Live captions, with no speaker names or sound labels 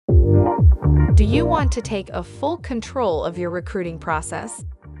Do you want to take a full control of your recruiting process?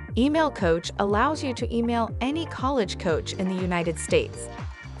 Email Coach allows you to email any college coach in the United States.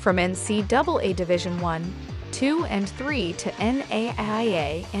 From NCAA Division I, II, and III to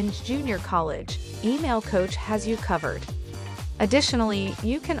NAIA and junior college, Email Coach has you covered. Additionally,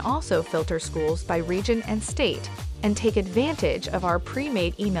 you can also filter schools by region and state and take advantage of our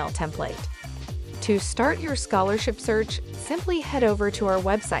pre-made email template. To start your scholarship search, simply head over to our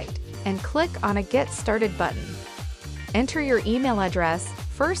website and click on a Get Started button. Enter your email address,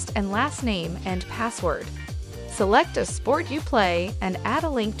 first and last name, and password. Select a sport you play and add a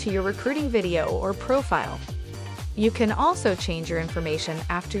link to your recruiting video or profile. You can also change your information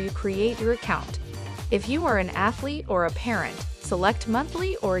after you create your account. If you are an athlete or a parent, select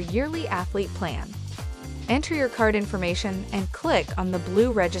monthly or yearly athlete plan. Enter your card information and click on the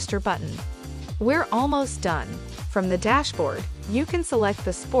blue Register button. We're almost done. From the dashboard, you can select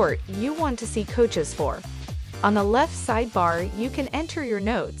the sport you want to see coaches for. On the left sidebar, you can enter your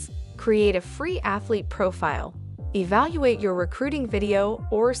notes, create a free athlete profile, evaluate your recruiting video,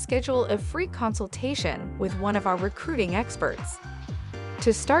 or schedule a free consultation with one of our recruiting experts.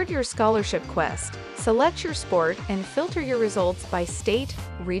 To start your scholarship quest, select your sport and filter your results by state,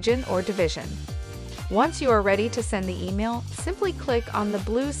 region, or division. Once you are ready to send the email, simply click on the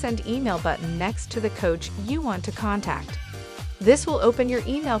blue Send Email button next to the coach you want to contact. This will open your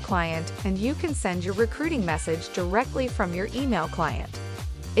email client and you can send your recruiting message directly from your email client.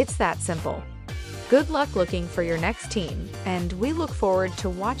 It's that simple. Good luck looking for your next team, and we look forward to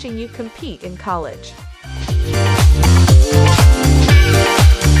watching you compete in college.